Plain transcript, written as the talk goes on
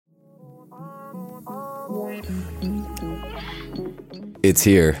It's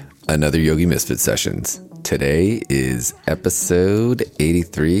here, another Yogi Misfit Sessions. Today is episode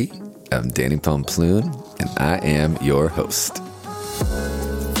 83. I'm Danny Pomploon, and I am your host.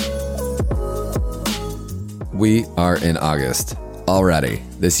 We are in August already.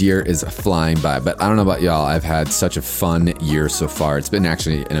 This year is flying by, but I don't know about y'all. I've had such a fun year so far. It's been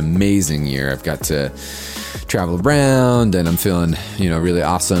actually an amazing year. I've got to travel around and I'm feeling, really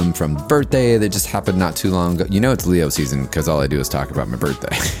awesome from birthday that just happened not too long ago. It's Leo season because all I do is talk about my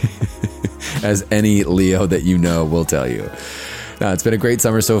birthday, as any Leo that you know will tell you. It's been a great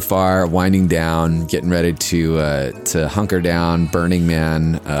summer so far, winding down, getting ready to hunker down. Burning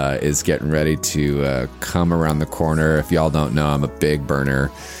Man is getting ready to come around the corner. If y'all don't know, I'm a big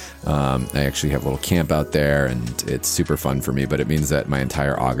burner. I actually have a little camp out there and it's super fun for me, but it means that my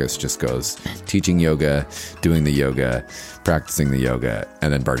entire August just goes teaching yoga, doing the yoga, practicing the yoga,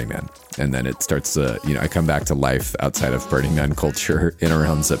 and then Burning Man. And then it starts to, I come back to life outside of Burning Man culture in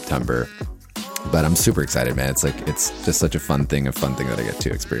around September. But I'm super excited, man. It's just such a fun thing that I get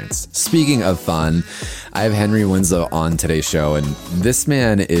to experience. Speaking of fun, I have Henry Winslow on today's show, and this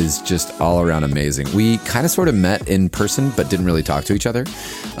man is just all around amazing. We kind of sort of met in person, but didn't really talk to each other.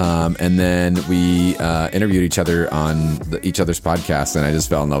 And then we interviewed each other on each other's podcast, and I just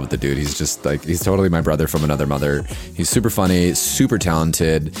fell in love with the dude. He's totally my brother from another mother. He's super funny, super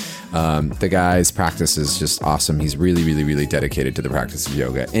talented. The guy's practice is just awesome. He's really, really, really dedicated to the practice of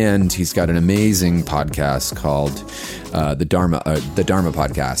yoga, and he's got an amazing podcast called the Dharma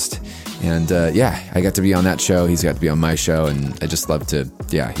podcast. And I got to be on that show. He's got to be on my show, and I just love to.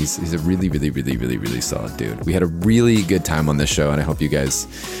 Yeah, he's a really, really, really, really, really solid dude. We had a really good time on this show, and I hope you guys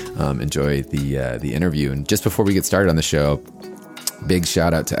enjoy the interview. And just before we get started on the show, big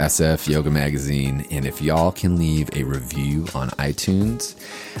shout out to SF Yoga Magazine. And if y'all can leave a review on iTunes,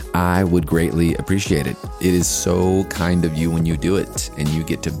 I would greatly appreciate it. It is so kind of you when you do it, and you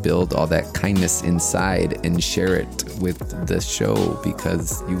get to build all that kindness inside and share it with the show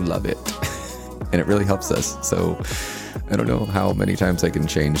because you love it. And it really helps us. So I don't know how many times I can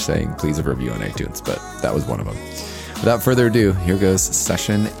change saying please a review on iTunes, but that was one of them. Without further ado, here goes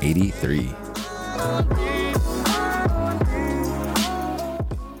session 83.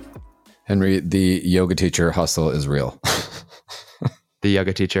 Henry, the yoga teacher hustle is real. The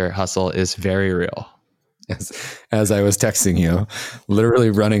yoga teacher hustle is very real. As I was texting you, literally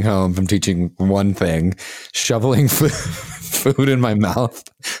running home from teaching one thing, shoveling food in my mouth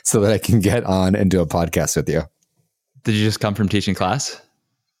so that I can get on and do a podcast with you. Did you just come from teaching class?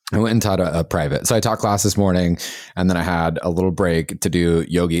 I went and taught a private. So I taught class this morning, and then I had a little break to do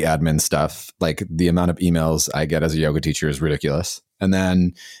yogi admin stuff. Like, the amount of emails I get as a yoga teacher is ridiculous. And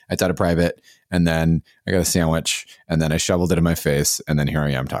then I taught a private, and then I got a sandwich, and then I shoveled it in my face, and then here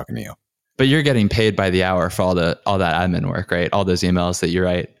I am talking to you. But you're getting paid by the hour for all that admin work, right? All those emails that you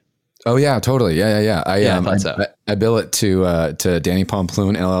write. Oh yeah, totally. Yeah. I bill it to Danny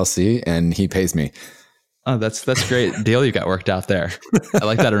Pomploon LLC, and he pays me. Oh, that's great deal you got worked out there. I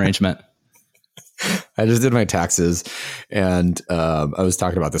like that arrangement. I just did my taxes, and I was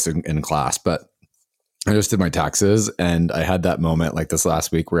talking about this in class, but I just did my taxes, and I had that moment like this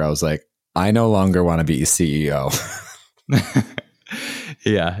last week where I was like, I no longer want to be a CEO.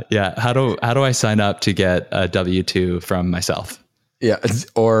 Yeah. How do I sign up to get a W-2 from myself? Yeah,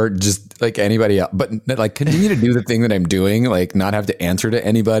 or just like anybody else, but like continue to do the thing that I'm doing, like not have to answer to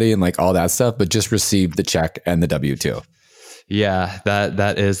anybody and like all that stuff, but just receive the check and the W-2. Yeah,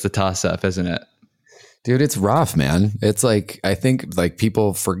 that is the toss up, isn't it? Dude, it's rough, man. It's like, I think like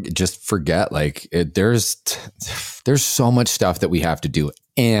people just forget like there's so much stuff that we have to do,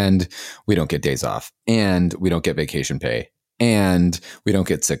 and we don't get days off, and we don't get vacation pay, and we don't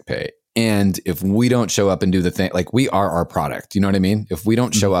get sick pay. And if we don't show up and do the thing, like we are our product, you know what I mean? If we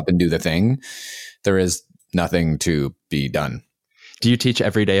don't show up and do the thing, there is nothing to be done. Do you teach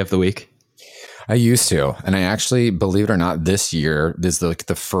every day of the week? I used to. And I actually, believe it or not, this year, this is like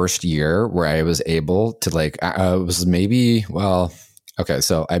the first year where I was able to like, okay,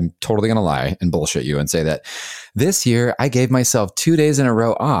 so I'm totally going to lie and bullshit you and say that this year I gave myself 2 days in a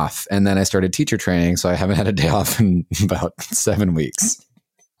row off, and then I started teacher training. So I haven't had a day off in about 7 weeks.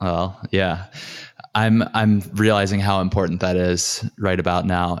 Well, yeah, I'm realizing how important that is right about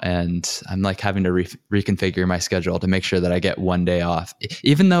now. And I'm like having to reconfigure my schedule to make sure that I get 1 day off,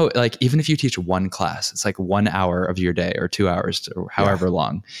 even if you teach one class, it's like 1 hour of your day or 2 hours or however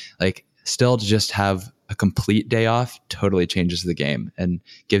long, like still to just have a complete day off totally changes the game and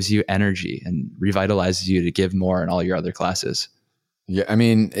gives you energy and revitalizes you to give more in all your other classes. Yeah, I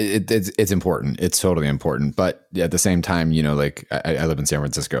mean, it's important. It's totally important. But at the same time, like I live in San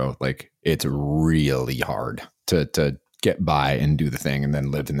Francisco. Like it's really hard to get by and do the thing and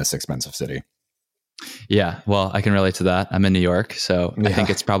then live in this expensive city. Yeah, well, I can relate to that. I'm in New York, so I think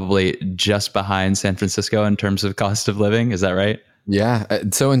it's probably just behind San Francisco in terms of cost of living. Is that right? Yeah.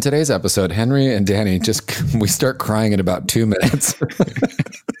 So in today's episode, Henry and Danny we start crying in about 2 minutes.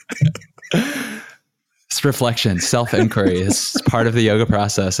 It's reflection, self-inquiry is part of the yoga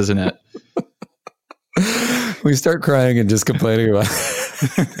process, isn't it? We start crying and just complaining about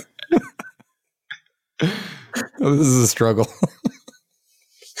oh, this is a struggle.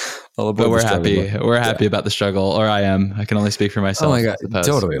 But we're happy. We're happy about the struggle, or I am. I can only speak for myself. Oh my God,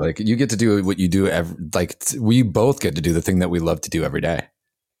 totally. Like you get to do what you do. We both get to do the thing that we love to do every day.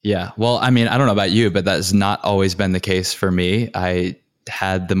 Yeah. Well, I mean, I don't know about you, but that's not always been the case for me. I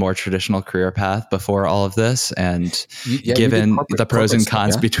had the more traditional career path before all of this, and given the pros and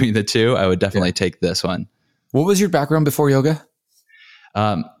cons between the two, I would definitely take this one. What was your background before yoga?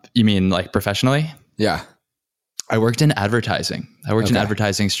 You mean like professionally? Yeah. I worked in advertising. I worked in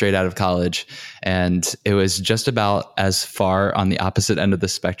advertising straight out of college, and it was just about as far on the opposite end of the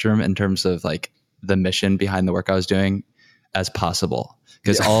spectrum in terms of like the mission behind the work I was doing as possible.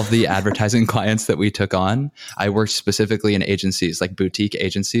 Because all of the advertising clients that we took on, I worked specifically in agencies, like boutique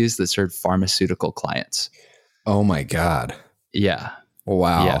agencies that served pharmaceutical clients. Oh my God. Yeah.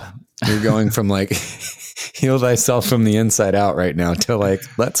 Wow. Yeah. You're going from like heal thyself from the inside out right now to like,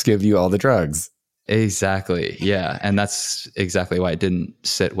 let's give you all the drugs. Exactly. Yeah. And that's exactly why it didn't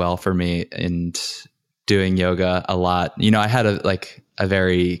sit well for me in doing yoga a lot. I had a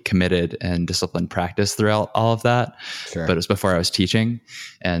very committed and disciplined practice throughout all of that, but it was before I was teaching.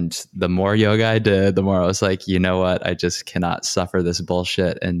 And the more yoga I did, the more I was like, you know what? I just cannot suffer this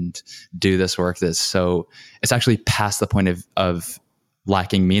bullshit and do this work it's actually past the point of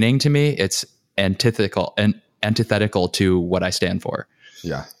lacking meaning to me. It's antithetical to what I stand for.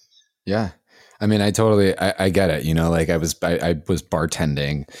 Yeah. Yeah. I mean, I get it. Like I was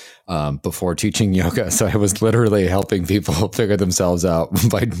bartending before teaching yoga. So I was literally helping people figure themselves out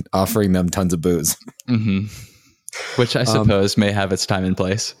by offering them tons of booze. Mm-hmm. Which I suppose may have its time and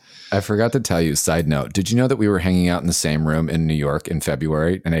place. I forgot to tell you, side note, did you know that we were hanging out in the same room in New York in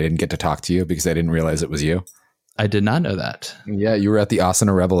February and I didn't get to talk to you because I didn't realize it was you? I did not know that. Yeah, you were at the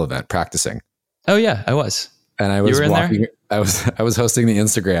Asana Rebel event practicing. Oh yeah, I was. And I was I was hosting the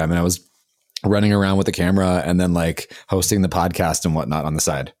Instagram and I was running around with the camera and then like hosting the podcast and whatnot on the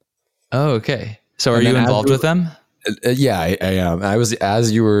side. Oh, okay. So are you involved with them? Yeah, I am. I was,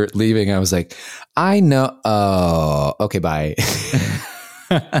 as you were leaving, I was like, I know. Oh, okay. Bye.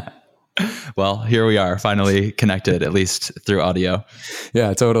 Well, here we are, finally connected, at least through audio.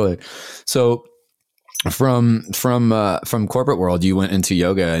 Yeah, totally. So from corporate world, you went into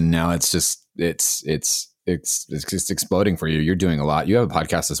yoga and now it's just exploding for you. You're doing a lot. You have a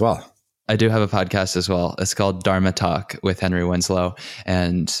podcast as well. I do have a podcast as well. It's called Dharma Talk with Henry Winslow.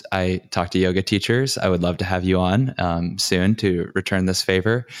 And I talk to yoga teachers. I would love to have you on soon to return this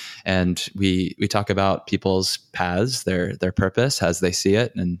favor. And we talk about people's paths, their purpose as they see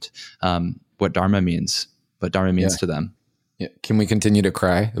it, and what Dharma means to them. Yeah. Can we continue to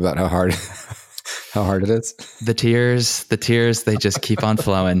cry about how hard it is? The tears, they just keep on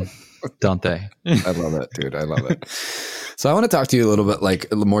flowing, don't they? I love it, dude. I love it. So I want to talk to you a little bit,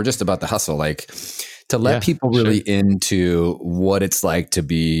 like more just about the hustle, like to let people really into what it's like to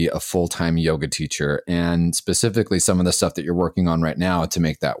be a full-time yoga teacher and specifically some of the stuff that you're working on right now to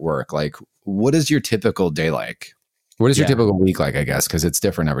make that work. Like, what is your typical day like? What is your typical week like, I guess, because it's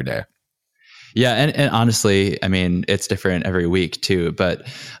different every day. Yeah. And honestly, I mean, it's different every week too, but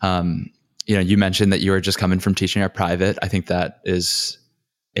you mentioned that you were just coming from teaching our private. I think that is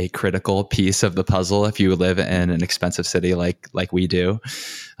a critical piece of the puzzle if you live in an expensive city like we do.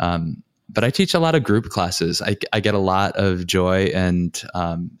 But I teach a lot of group classes. I get a lot of joy and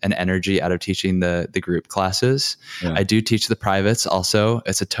energy out of teaching the group classes. Yeah. I do teach the privates also.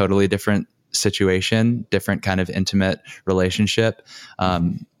 It's a totally different situation, different kind of intimate relationship.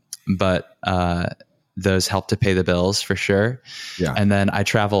 But those help to pay the bills for sure. Yeah. And then I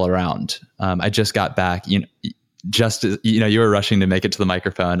travel around. I just got back, you were rushing to make it to the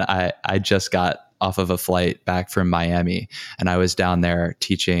microphone. I just got off of a flight back from Miami and I was down there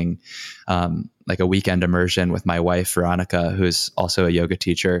teaching like a weekend immersion with my wife, Veronica, who's also a yoga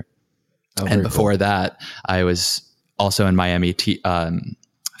teacher. Oh, and before that, I was also in Miami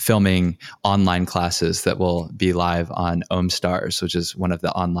filming online classes that will be live on OmStars, which is one of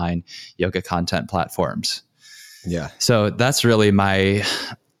the online yoga content platforms. Yeah. So that's really my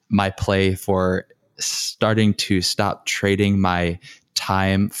play for starting to stop trading my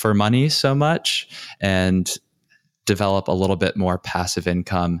time for money so much and develop a little bit more passive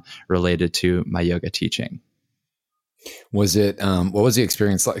income related to my yoga teaching. Was it, what was the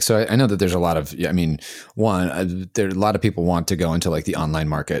experience like? So I know that there's a lot of, I mean, there a lot of people want to go into like the online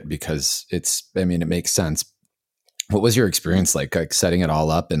market because it makes sense. What was your experience like setting it all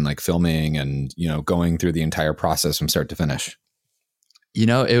up and like filming and, going through the entire process from start to finish?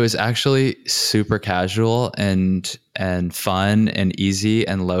 It was actually super casual and fun and easy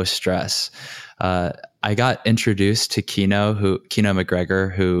and low stress. I got introduced to Kino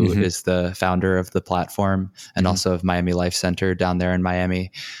McGregor, who is the founder of the platform and also of Miami Life Center down there in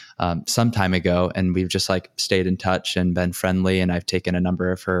Miami, some time ago. And we've just like stayed in touch and been friendly. And I've taken a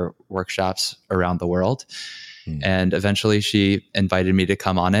number of her workshops around the world. And eventually she invited me to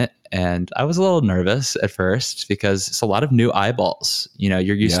come on it. And I was a little nervous at first because it's a lot of new eyeballs. You're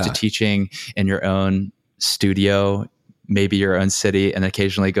used to teaching in your own studio, maybe your own city, and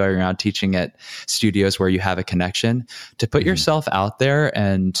occasionally going around teaching at studios where you have a connection. To put yourself out there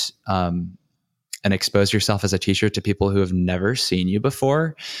and expose yourself as a teacher to people who have never seen you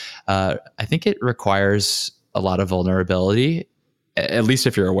before, I think it requires a lot of vulnerability. At least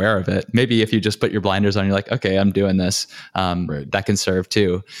if you're aware of it. Maybe if you just put your blinders on, you're like, okay, I'm doing this. That can serve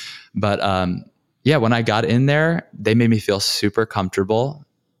too. But when I got in there, they made me feel super comfortable.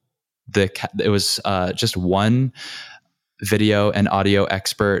 It was just one video and audio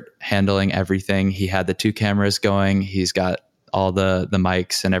expert handling everything. He had the 2 cameras going. He's got all the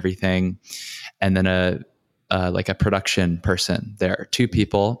mics and everything. And then a production person there, 2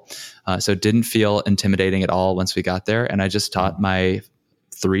 people. So it didn't feel intimidating at all once we got there. And I just taught my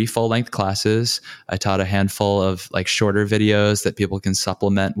 3 full-length classes. I taught a handful of like shorter videos that people can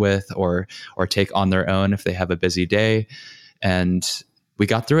supplement with or take on their own if they have a busy day. And we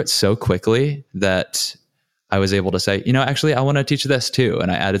got through it so quickly that I was able to say, actually, I want to teach this too.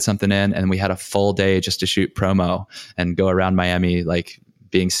 And I added something in, and we had a full day just to shoot promo and go around Miami, like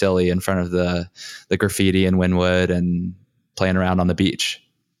being silly in front of the graffiti in Wynwood and playing around on the beach.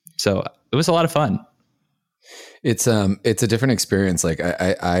 So it was a lot of fun. It's a different experience. Like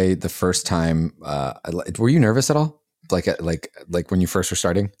I the first time, were you nervous at all? Like when you first were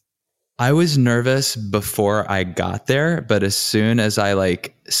starting? I was nervous before I got there, but as soon as I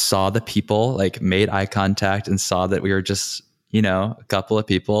like saw the people, like made eye contact and saw that we were just, a couple of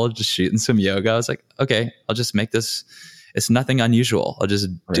people just shooting some yoga, I was like, okay, I'll just make this. It's nothing unusual. I'll just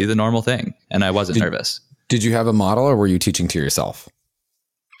do the normal thing. And I wasn't nervous. Did you have a model or were you teaching to yourself?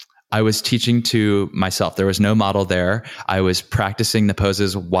 I was teaching to myself. There was no model there. I was practicing the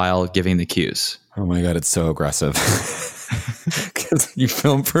poses while giving the cues. Oh my God, it's so aggressive. Because you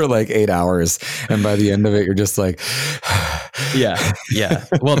film for like 8 hours and by the end of it, you're just like... Yeah.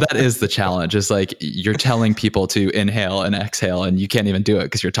 Well, that is the challenge. It's like you're telling people to inhale and exhale and you can't even do it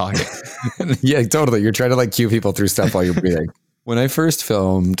because you're talking. Yeah, totally. You're trying to like cue people through stuff while you're breathing. When I first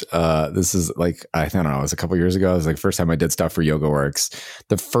filmed, this is like, I don't know, it was a couple years ago. It was like the first time I did stuff for YogaWorks.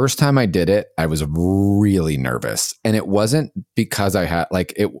 The first time I did it, I was really nervous. And it wasn't because I had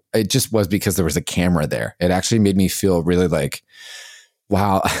like, it just was because there was a camera there. It actually made me feel really like,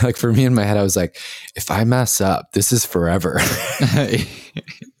 wow. Like for me in my head, I was like, if I mess up, this is forever.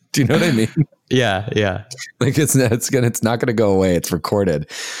 Do you know what I mean? Yeah. Like it's not gonna go away. It's recorded.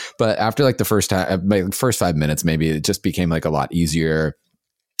 But after like the first time, my first 5 minutes, maybe it just became like a lot easier.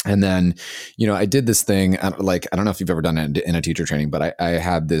 And then, I did this thing. Like I don't know if you've ever done it in a teacher training, but I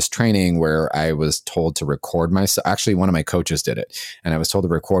had this training where I was told to record myself. Actually, one of my coaches did it, and I was told to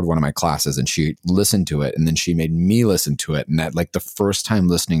record one of my classes, and she listened to it, and then she made me listen to it. And that, like the first time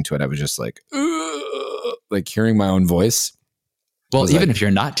listening to it, I was just like, ugh, like hearing my own voice. Well, even if you're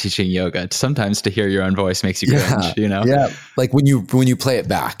not teaching yoga, sometimes to hear your own voice makes you cringe, Yeah. Like when you play it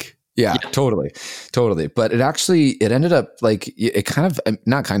back. Yeah, totally. But it ended up like,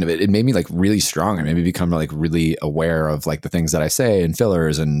 it made me like really strong and made me become like really aware of like the things that I say and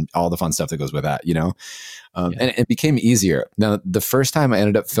fillers and all the fun stuff that goes with that, and it became easier. Now, the first time I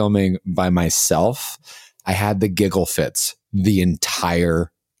ended up filming by myself, I had the giggle fits the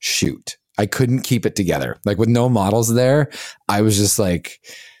entire shoot. I couldn't keep it together. Like with no models there, I was just like,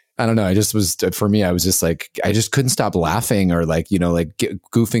 I don't know. I just couldn't stop laughing or like,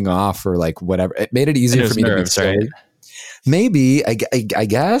 goofing off or like whatever. It made it easier for me to be silly. Right? Maybe, I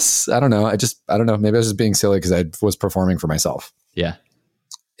guess. I don't know. I don't know. Maybe I was just being silly because I was performing for myself. Yeah.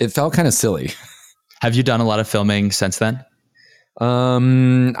 It felt kind of silly. Have you done a lot of filming since then?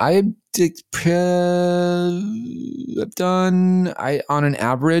 On an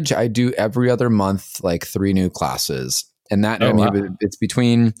average, I do every other month, like 3 new classes. And that, it's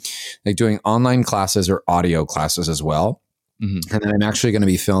between like doing online classes or audio classes as well. Mm-hmm. And then I'm actually going to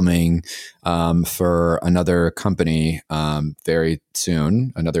be filming for another company very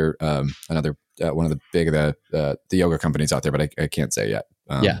soon. Another one of the big the yoga companies out there, but I can't say yet.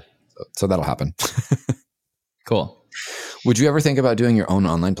 So that'll happen. Cool. Would you ever think about doing your own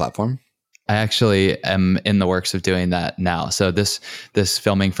online platform? I actually am in the works of doing that now. So this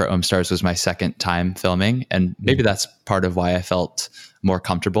filming for OhmStars was my second time filming, and maybe that's part of why I felt more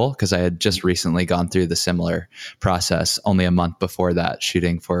comfortable, because I had just recently gone through the similar process only a month before that,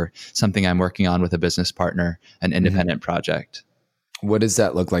 shooting for something I'm working on with a business partner, an independent project. What does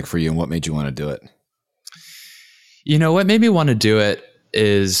that look like for you, and what made you want to do it? You know, what made me want to do it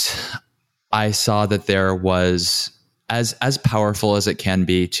is I saw that there was, as powerful as it can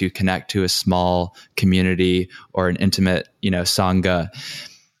be to connect to a small community or an intimate, Sangha,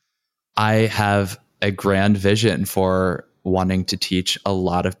 I have a grand vision for wanting to teach a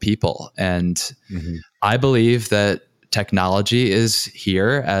lot of people. And I believe that technology is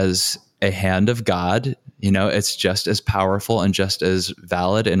here as a hand of God. It's just as powerful and just as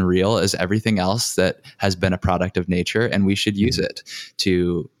valid and real as everything else that has been a product of nature. And we should use it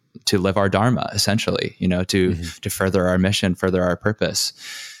to live our dharma, essentially, to further our mission, further our purpose.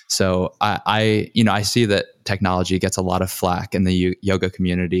 So I see that technology gets a lot of flack in the yoga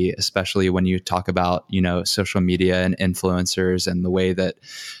community, especially when you talk about, social media and influencers and the way that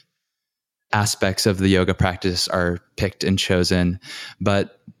aspects of the yoga practice are picked and chosen.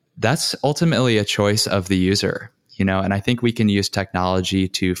 But that's ultimately a choice of the user. And I think we can use technology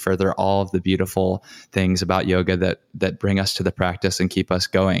to further all of the beautiful things about yoga that bring us to the practice and keep us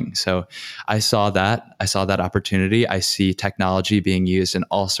going. So I saw that opportunity. I see technology being used in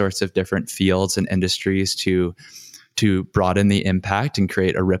all sorts of different fields and industries to broaden the impact and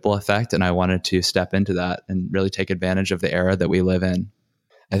create a ripple effect. And I wanted to step into that and really take advantage of the era that we live in.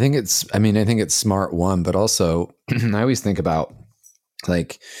 I think it's smart, one, but also I always think about,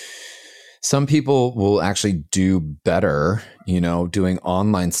 like, some people will actually do better, doing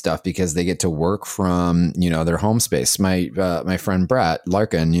online stuff because they get to work from, their home space. My friend Brett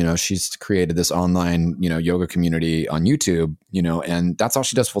Larkin, she's created this online, yoga community on YouTube, and that's all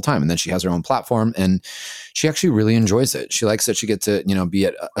she does full time. And then she has her own platform, and she actually really enjoys it. She likes that she gets to, be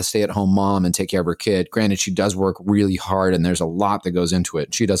a stay-at-home mom and take care of her kid. Granted, she does work really hard, and there's a lot that goes into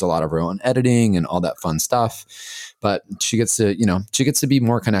it. She does a lot of her own editing and all that fun stuff. But she gets to be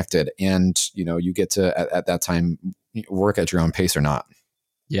more connected, and, you get to at that time work at your own pace or not.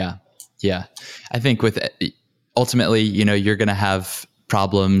 Yeah. Yeah. I think ultimately, you're going to have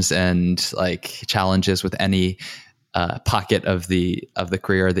problems and like challenges with any pocket of the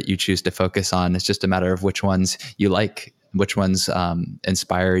career that you choose to focus on. It's just a matter of which ones you like, which ones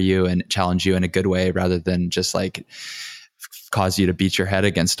inspire you and challenge you in a good way, rather than just like cause you to beat your head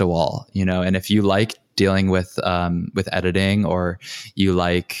against a wall, and if you like dealing with editing, or you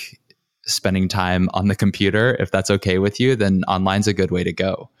like spending time on the computer, if that's okay with you, then online's a good way to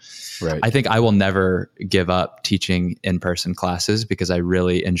go. Right. I think I will never give up teaching in-person classes because I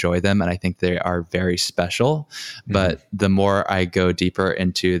really enjoy them and I think they are very special. But the more I go deeper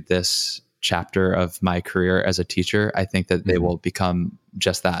into this chapter of my career as a teacher, I think that they will become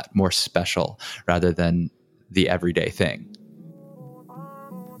just that, more special rather than the everyday thing.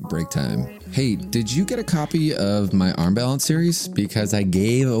 Break time. Hey, did you get a copy of my arm balance series? Because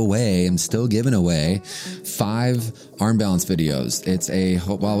I'm still giving away 5 arm balance videos. It's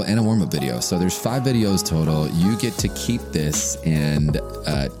and a warm-up video. So there's 5 videos total. You get to keep this and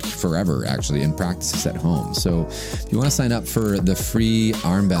forever, actually, and practice this at home. So if you want to sign up for the free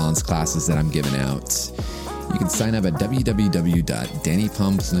arm balance classes that I'm giving out, you can sign up at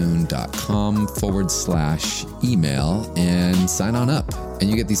www.dannypomploon.com/email and sign on up. And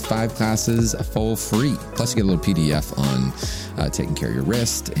you get these 5 classes full free. Plus you get a little PDF on taking care of your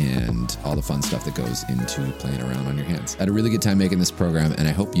wrist and all the fun stuff that goes into playing around on your hands. I had a really good time making this program, and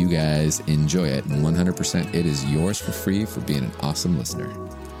I hope you guys enjoy it. And 100% it is yours for free for being an awesome listener.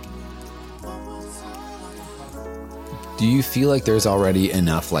 Do you feel like there's already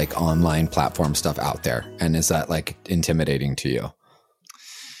enough like online platform stuff out there? And is that like intimidating to you?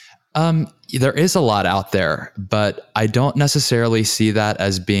 There is a lot out there, but I don't necessarily see that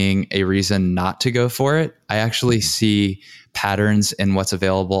as being a reason not to go for it. I actually see patterns in what's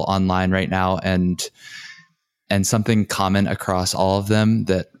available online right now, and something common across all of them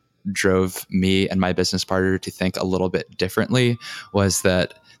that drove me and my business partner to think a little bit differently was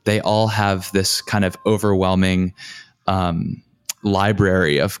that they all have this kind of overwhelming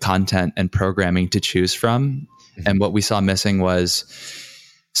library of content and programming to choose from. And what we saw missing was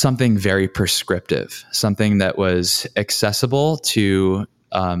something very prescriptive, something that was accessible to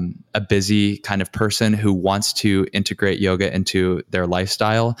a busy kind of person who wants to integrate yoga into their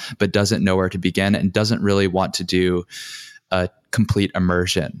lifestyle, but doesn't know where to begin and doesn't really want to do a complete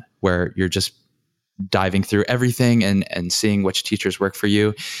immersion where you're just diving through everything and seeing which teachers work for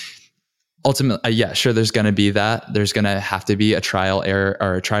you. Ultimately, yeah, sure, there's going to be that. There's going to have to be a trial error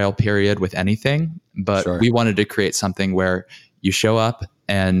or a trial period with anything. But Sure. we wanted to create something where you show up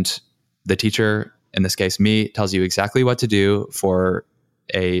and the teacher, in this case, me, tells you exactly what to do for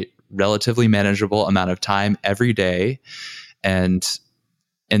a relatively manageable amount of time every day. And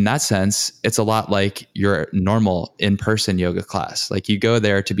in that sense, it's a lot like your normal in-person yoga class. Like you go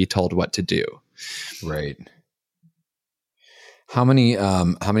there to be told what to do. Right. How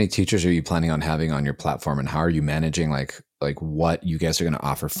many teachers are you planning on having on your platform, and how are you managing like what you guys are going to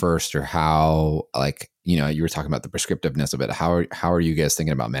offer first, or how, like, you know, you were talking about the prescriptiveness of it. How are you guys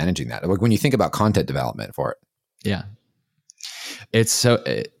thinking about managing that? Like when you think about content development for it? Yeah.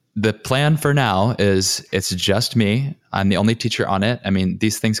 The plan for now is it's just me. I'm the only teacher on it. I mean,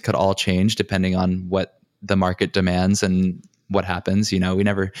 these things could all change depending on what the market demands and what happens. You know, we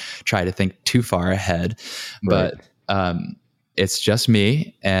never try to think too far ahead, Right. but it's just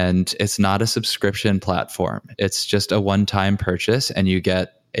me, and it's not a subscription platform. It's just a one-time purchase, and you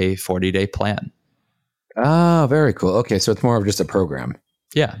get a 40-day plan. Oh, very cool. Okay, so it's more of just a program.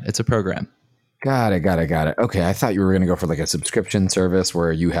 Yeah, it's a program. Got it. Okay, I thought you were going to go for like a subscription service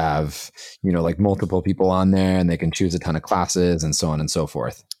where you have, you know, like multiple people on there and they can choose a ton of classes and so on and so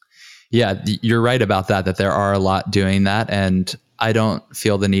forth. Yeah, you're right about that there are a lot doing that, and I don't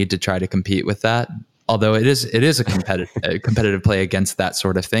feel the need to try to compete with that. Although it is a competitive play against that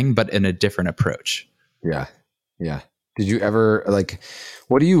sort of thing, but in a different approach. Yeah. Did you ever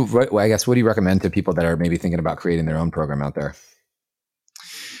what do you recommend to people that are maybe thinking about creating their own program out there?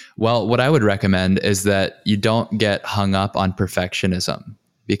 Well, what I would recommend is that you don't get hung up on perfectionism,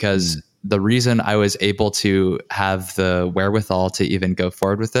 because the reason I was able to have the wherewithal to even go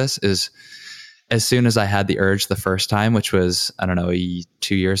forward with this is as soon as I had the urge the first time, which was, I don't know,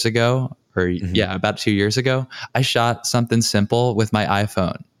 2 years ago, or about 2 years ago, I shot something simple with my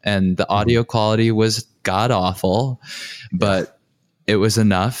iPhone, and the audio quality was god awful, but it was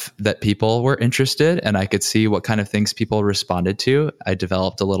enough that people were interested and I could see what kind of things people responded to. I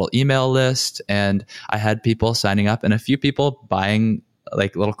developed a little email list and I had people signing up and a few people buying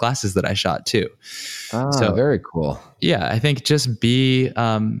like little classes that I shot too. So very cool. Yeah, I think just be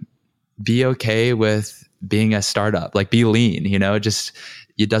okay with being a startup, like be lean, you know, just,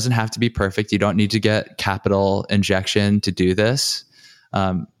 it doesn't have to be perfect. You don't need to get capital injection to do this.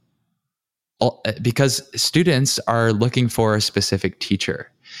 Because students are looking for a specific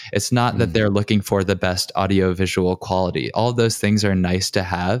teacher. It's not that they're looking for the best audio visual quality. All of those things are nice to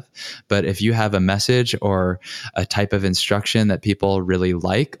have. But if you have a message or a type of instruction that people really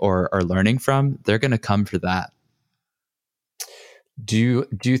like or are learning from, they're going to come for that. Do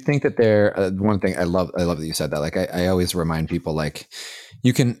you think that one thing I love that you said that, like, I always remind people, like,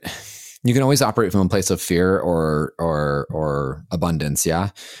 you can always operate from a place of fear or abundance. Yeah.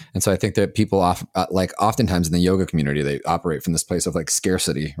 And so I think that people oftentimes in the yoga community, they operate from this place of like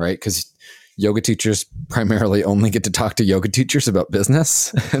scarcity, right? Because yoga teachers primarily only get to talk to yoga teachers about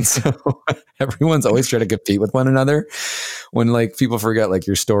business. And so everyone's always trying to compete with one another when, like, people forget, like,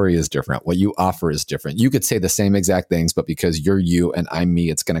 your story is different. What you offer is different. You could say the same exact things, but because you're you and I'm me,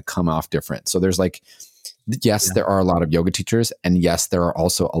 it's going to come off different. So there's like, yes, there are a lot of yoga teachers, and yes, there are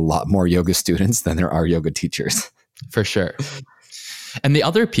also a lot more yoga students than there are yoga teachers. For sure. And the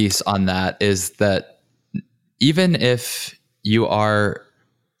other piece on that is that even if you are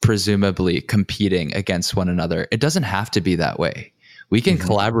presumably competing against one another, it doesn't have to be that way. We can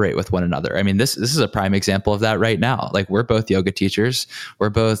collaborate with one another. I mean, this is a prime example of that right now. Like, we're both yoga teachers. We're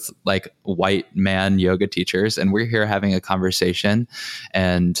both like white man yoga teachers, and we're here having a conversation.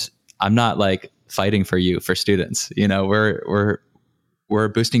 And I'm not like fighting for you for students. You know, we're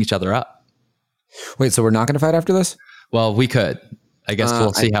boosting each other up. Wait, so we're not going to fight after this? Well, we could. I guess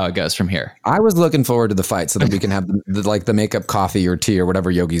we'll see how it goes from here. I was looking forward to the fight so that we can have the makeup coffee or tea or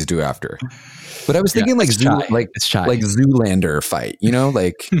whatever yogis do after. But I was thinking like Zoolander fight, you know,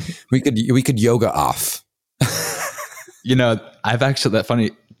 like we could yoga off. You know, I've actually, that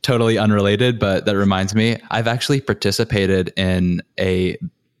funny, totally unrelated, but that reminds me, I've actually participated in a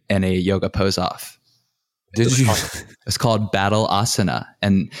yoga pose off. Did you? It's called Battle Asana.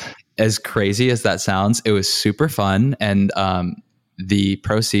 And as crazy as that sounds, it was super fun. And the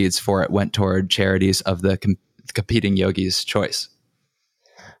proceeds for it went toward charities of the competing yogis' choice.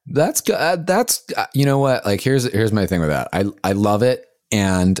 That's you know what? Like, here's my thing with that. I love it.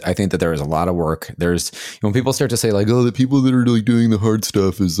 And I think that there is a lot of work. There's, when people start to say like, oh, the people that are like doing the hard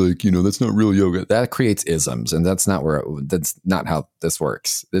stuff is like, that's not real yoga. That creates isms. And that's not that's not how this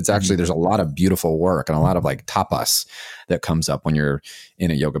works. It's actually, there's a lot of beautiful work and a lot of like tapas that comes up when you're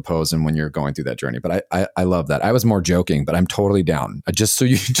in a yoga pose and when you're going through that journey. But I love that. I was more joking, but I'm totally down. Just so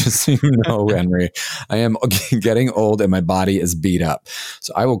you know, Henry, I am getting old and my body is beat up.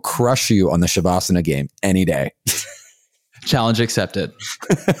 So I will crush you on the Shavasana game any day. Challenge accepted.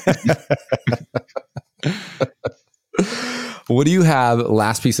 What do you have,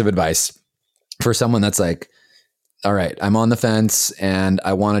 last piece of advice for someone that's like, all right, I'm on the fence and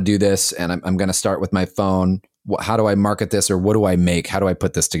I want to do this and I'm going to start with my phone. How do I market this, or what do I make? How do I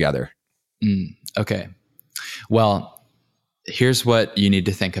put this together? Okay. Well, here's what you need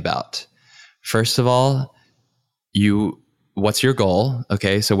to think about. First of all, what's your goal?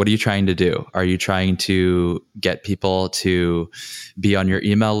 Okay. So what are you trying to do? Are you trying to get people to be on your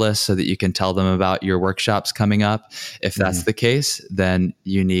email list so that you can tell them about your workshops coming up? If that's the case, then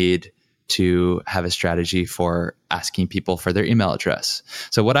you need to have a strategy for asking people for their email address.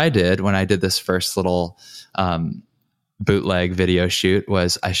 So what I did when I did this first little bootleg video shoot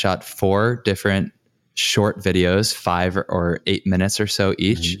was I shot 4 different short videos, 5 or 8 minutes or so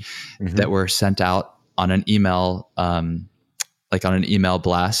each, that were sent out on an email, like on an email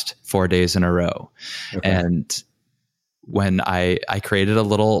blast 4 days in a row. Okay. And when I created a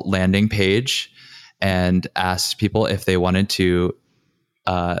little landing page and asked people if they wanted to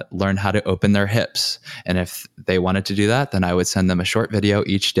learn how to open their hips. And if they wanted to do that, then I would send them a short video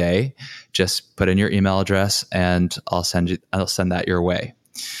each day. Just put in your email address and I'll send that your way.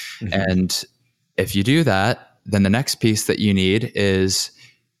 And if you do that, then the next piece that you need is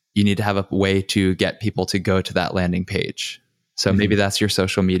you need to have a way to get people to go to that landing page. So maybe that's your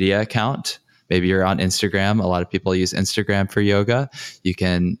social media account. Maybe you're on Instagram. A lot of people use Instagram for yoga. You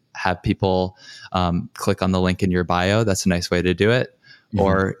can have people click on the link in your bio. That's a nice way to do it.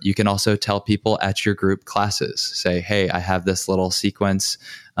 Or you can also tell people at your group classes, say, hey, I have this little sequence.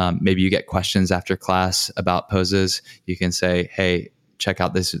 Maybe you get questions after class about poses. You can say, hey, check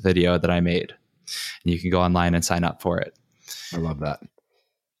out this video that I made. And you can go online and sign up for it. I love that.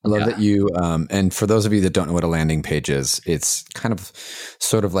 I love that you, and for those of you that don't know what a landing page is, it's kind of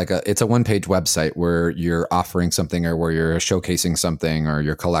sort of like it's a one-page website where you're offering something or where you're showcasing something or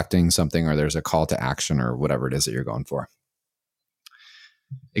you're collecting something or there's a call to action or whatever it is that you're going for.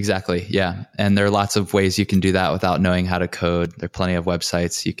 Exactly. Yeah. And there are lots of ways you can do that without knowing how to code. There are plenty of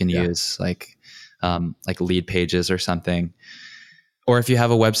websites you can use, like lead pages or something. Or if you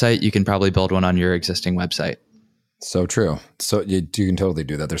have a website, you can probably build one on your existing website. So true. So you can totally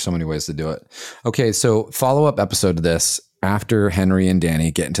do that. There's so many ways to do it. Okay. So follow-up episode to this after Henry and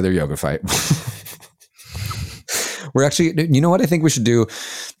Danny get into their yoga fight. We're actually, you know what I think we should do?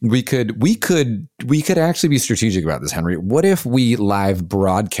 We could actually be strategic about this, Henry. What if we live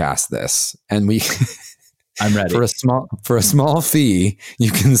broadcast this and we I'm ready. For a small fee,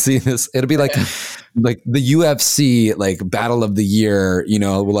 you can see this. It'll be like the UFC like battle of the year,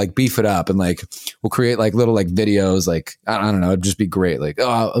 we'll like beef it up and like we'll create like little like videos, like I don't know, it'd just be great. Like,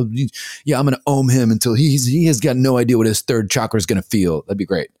 oh yeah, I'm gonna ohm him until he has got no idea what his third chakra is gonna feel. That'd be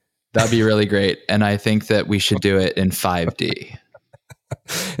great. That'd be really great. And I think that we should do it in 5D.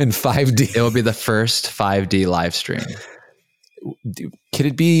 In 5D. It will be the first 5D live stream. Could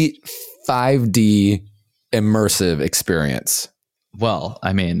it be 5D immersive experience? Well,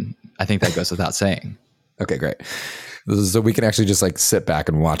 I mean, I think that goes without saying. Okay, great. So we can actually just like sit back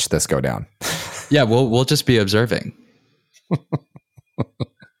and watch this go down. Yeah, we'll just be observing.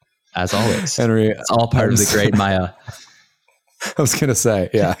 As always. Henry, it's all part of the great Maya. I was going to say,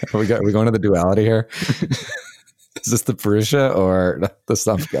 yeah, we going to the duality here. Is this the Purusha or the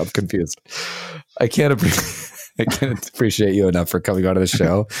stuff? I'm confused. I can't appreciate you enough for coming on to the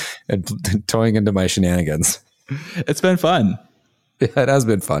show and toying into my shenanigans. It's been fun. Yeah, it has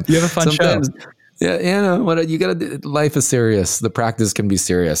been fun. You have a fun show. Yeah, what you got to. Life is serious. The practice can be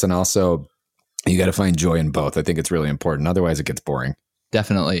serious, and also you got to find joy in both. I think it's really important. Otherwise, it gets boring.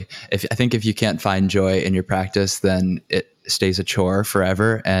 Definitely. I think if you can't find joy in your practice, then it stays a chore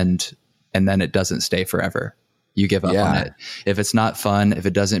forever, and then it doesn't stay forever. You give up on it. If it's not fun, if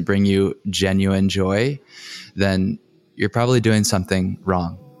it doesn't bring you genuine joy, then you're probably doing something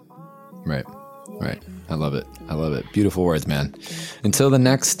wrong. Right. I love it. Beautiful words, man. Until the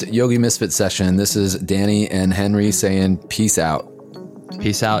next Yogi Misfit session, this is Danny and Henry saying peace out.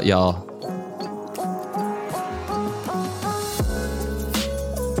 Peace out, y'all.